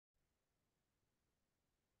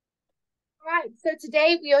Right, so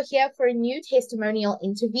today we are here for a new testimonial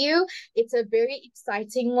interview. It's a very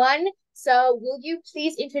exciting one. So, will you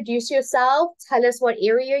please introduce yourself? Tell us what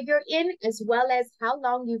area you're in, as well as how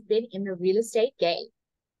long you've been in the real estate game.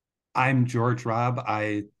 I'm George Raab.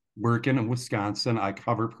 I work in Wisconsin. I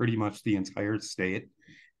cover pretty much the entire state.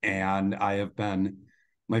 And I have been,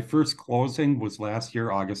 my first closing was last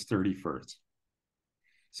year, August 31st.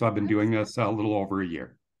 So I've been doing this a little over a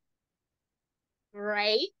year.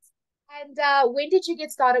 Great. And when did you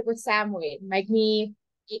get started with Samwhere? Like me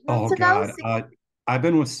 8 months Oh ago? God. I've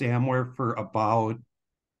been with Samwhere for about,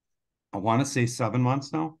 I want to say 7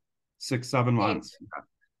 months now, 6, 7 months. 7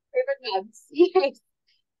 months. Yes.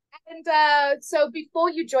 And so before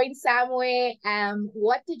you joined Samwhere,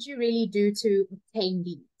 what did you really do to obtain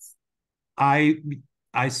leads? I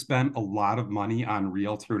I spent a lot of money on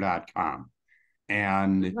Realtor.com,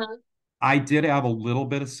 and Uh-huh. I did have a little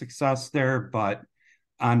bit of success there, but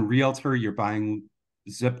on Realtor, you're buying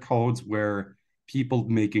zip codes where people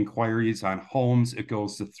make inquiries on homes. It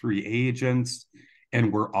goes to three agents,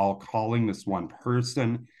 and we're all calling this one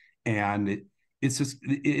person. And it's just,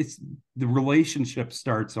 it's the relationship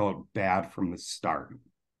starts out bad from the start.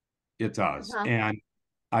 It does. Uh-huh. And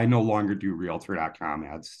I no longer do Realtor.com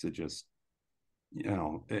ads to just,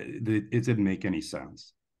 it didn't make any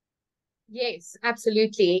sense. Yes,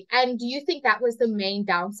 absolutely. And do you think that was the main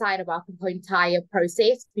downside about the entire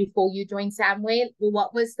process before you joined Samwell? Or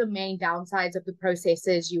what was the main downsides of the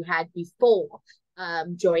processes you had before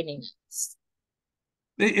joining us?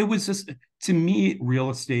 It was just, to me,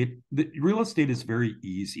 real estate is very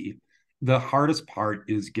easy. The hardest part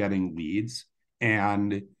is getting leads.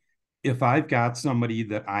 And if I've got somebody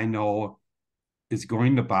that I know is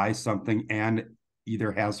going to buy something and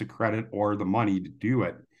either has the credit or the money to do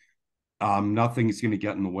it, nothing's going to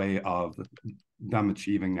get in the way of them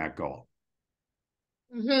achieving that goal.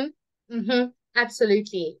 Mm-hmm. Mm-hmm.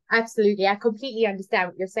 Absolutely. Absolutely. I completely understand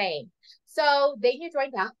what you're saying. So then you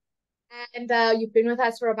joined up and you've been with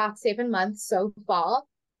us for about 7 months so far.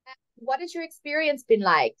 What has your experience been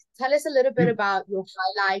like? Tell us a little bit You, about your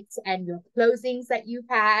highlights and your closings that you've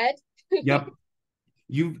had. yep,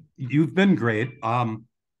 you've been great.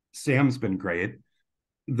 Sam's been great.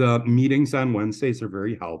 The meetings on Wednesdays are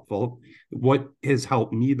very helpful. What has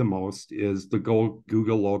helped me the most is the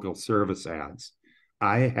Google local service ads.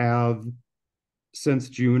 I have since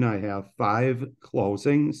June, I have 5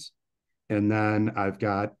 closings, and then I've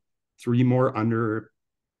got 3 more under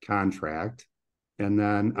contract, and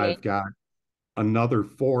then Yeah. I've got another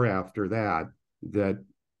 4 after that that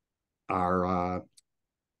are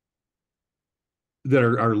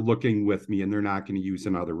are looking with me, and they're not going to use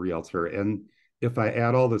another realtor. And if I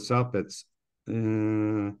add all this up, it's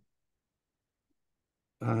 7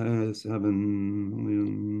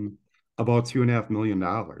 million, about $2.5 million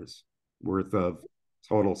worth of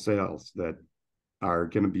total sales that are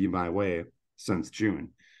going to be my way since June.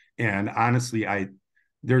 And honestly, I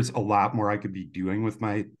there's a lot more I could be doing with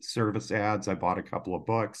my service ads. I bought a couple of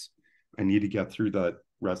books. I need to get through the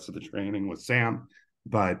rest of the training with Sam,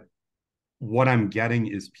 but what I'm getting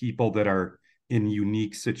is people that are in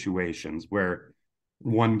unique situations where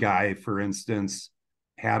one guy, for instance,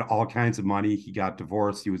 had all kinds of money. He got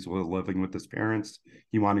divorced. He was living with his parents.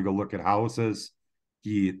 He wanted to go look at houses.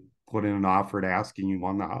 He put in an offer at asking. He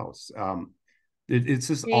won the house. It's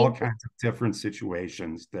just all Amazing. kinds of different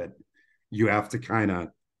situations that you have to kind of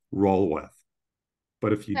roll with.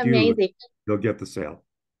 But if you do, Amazing. you'll get the sale.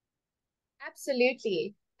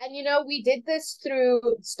 Absolutely. And we did this through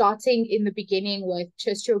starting in the beginning with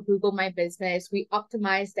just your Google My Business. We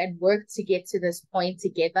optimized and worked to get to this point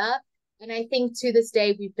together. And I think to this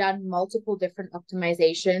day, we've done multiple different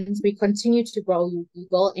optimizations. We continue to grow your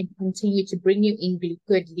Google and continue to bring you in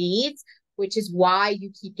good leads, which is why you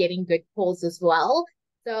keep getting good calls as well.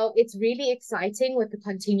 So it's really exciting with the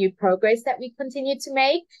continued progress that we continue to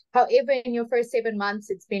make. However, in your first 7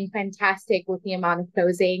 months, it's been fantastic with the amount of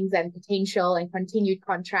closings and potential and continued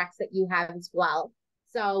contracts that you have as well.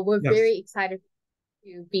 So we're Yes. very excited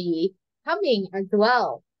to be coming as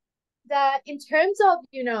well. That in terms of,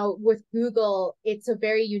 with Google, it's a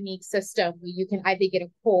very unique system where you can either get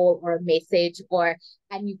a call or a message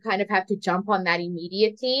and you kind of have to jump on that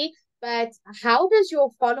immediately. But how does your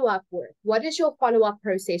follow-up work? What does your follow-up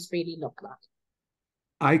process really look like?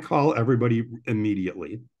 I call everybody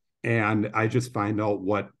immediately, and I just find out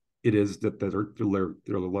what it is that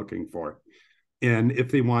they're looking for. And if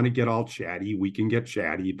they want to get all chatty, we can get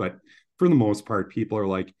chatty. But for the most part, people are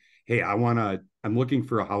like, "Hey, I'm looking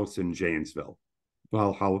for a house in Janesville."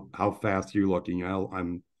 Well, how fast are you looking?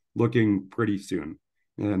 I'm looking pretty soon.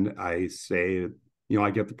 And I say, I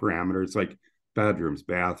get the parameters like bedrooms,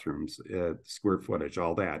 bathrooms, square footage,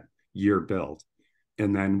 all that, year built.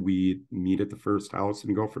 And then we meet at the first house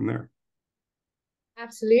and go from there.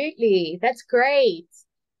 Absolutely. That's great.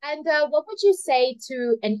 And what would you say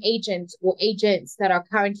to an agent or agents that are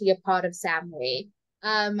currently a part of Samwhere?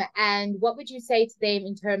 And what would you say to them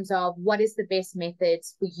in terms of what is the best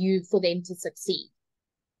methods for them to succeed?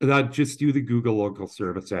 Just do the Google local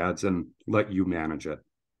service ads and let you manage it.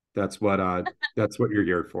 That's what you're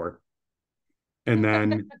here for. And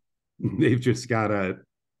then they've just gotta,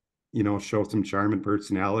 show some charm and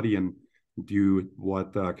personality and do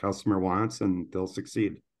what the customer wants and they'll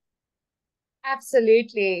succeed.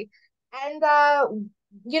 Absolutely. And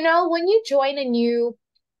when you join a new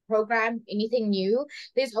program, anything new,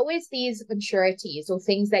 there's always these unsureties or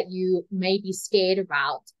things that you may be scared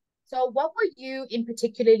about. So what were you in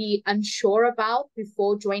particularly unsure about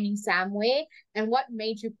before joining Samware, and what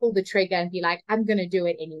made you pull the trigger and be like, I'm gonna do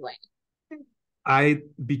it anyway?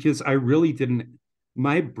 Because I really didn't,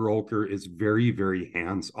 my broker is very, very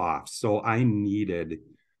hands off. So I needed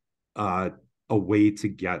uh, a way to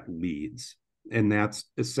get leads. And that's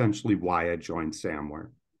essentially why I joined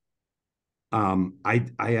Samware. I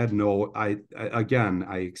had no, again,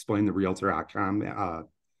 I explained the realtor.com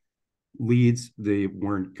leads, they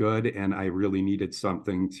weren't good. And I really needed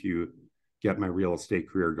something to get my real estate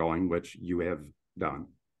career going, which you have done.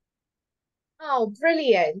 Oh,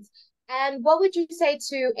 brilliant. And what would you say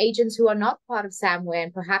to agents who are not part of Samware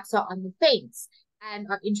and perhaps are on the fence and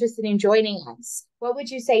are interested in joining us? What would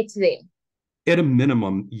you say to them? At a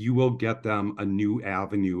minimum, you will get them a new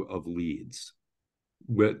avenue of leads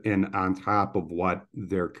and on top of what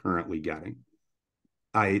they're currently getting.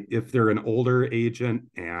 If they're an older agent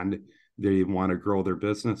and they want to grow their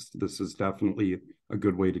business, this is definitely a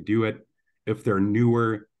good way to do it. If they're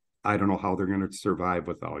newer, I don't know how they're going to survive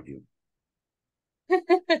without you.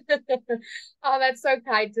 Oh, that's so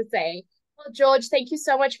kind to say. Well, George, thank you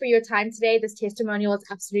so much for your time today. This testimonial was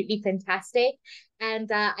absolutely fantastic. And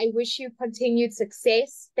I wish you continued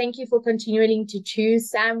success. Thank you for continuing to choose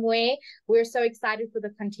Samware. We're so excited for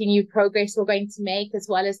the continued progress we're going to make, as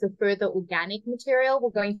well as the further organic material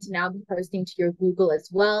we're going to now be posting to your Google as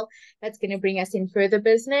well. That's going to bring us in further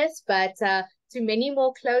business, but to many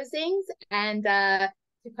more closings and to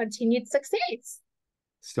continued success.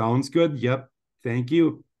 Sounds good. Yep. Thank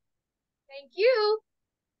you. Thank you.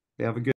 Have a good